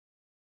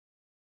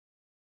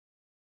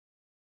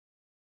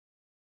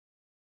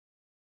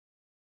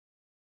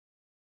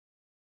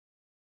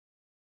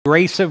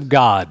Grace of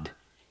God.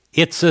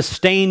 It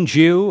sustains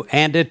you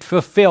and it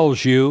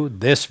fulfills you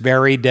this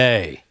very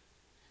day.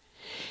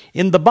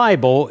 In the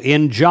Bible,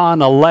 in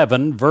John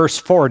 11, verse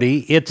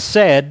 40, it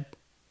said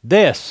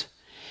this,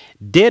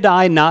 "Did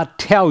I not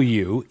tell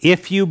you,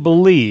 if you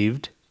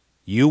believed,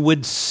 you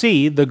would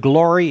see the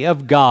glory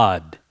of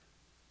God?"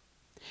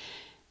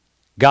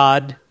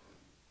 God,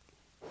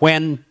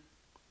 when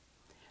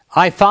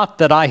I thought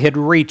that I had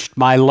reached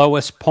my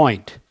lowest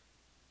point,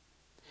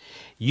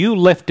 you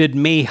lifted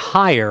me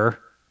higher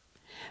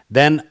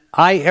than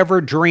I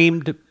ever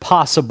dreamed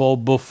possible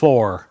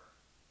before.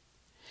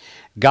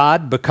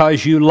 God,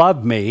 because you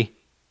love me,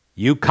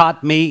 you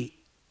caught me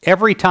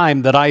every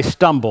time that I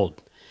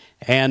stumbled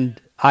and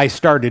I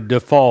started to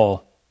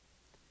fall.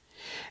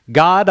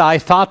 God, I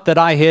thought that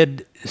I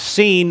had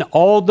seen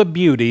all the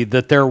beauty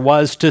that there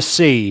was to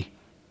see,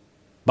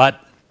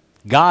 but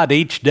God,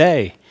 each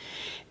day,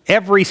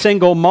 every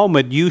single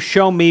moment, you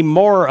show me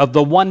more of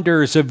the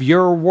wonders of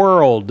your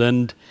world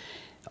and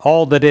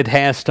all that it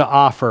has to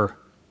offer.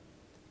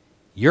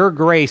 Your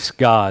grace,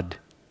 God,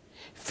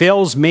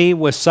 fills me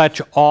with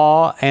such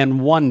awe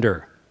and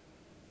wonder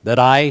that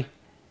I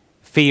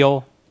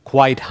feel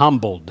quite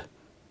humbled.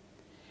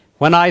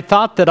 When I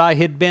thought that I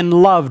had been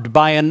loved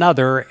by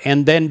another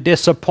and then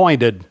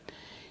disappointed,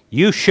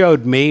 you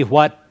showed me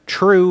what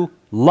true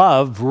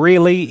love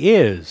really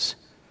is.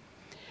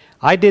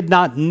 I did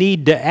not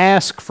need to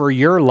ask for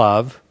your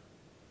love.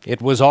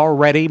 It was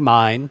already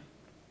mine,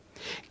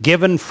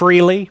 given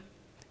freely,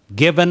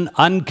 given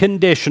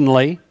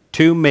unconditionally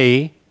to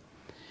me.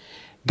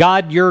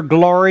 God, your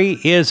glory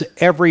is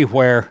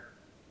everywhere,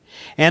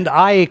 and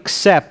I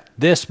accept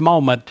this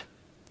moment,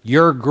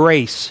 your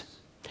grace,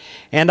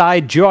 and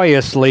I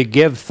joyously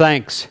give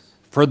thanks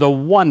for the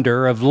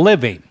wonder of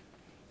living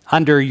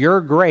under your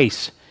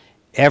grace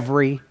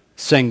every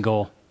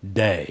single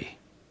day.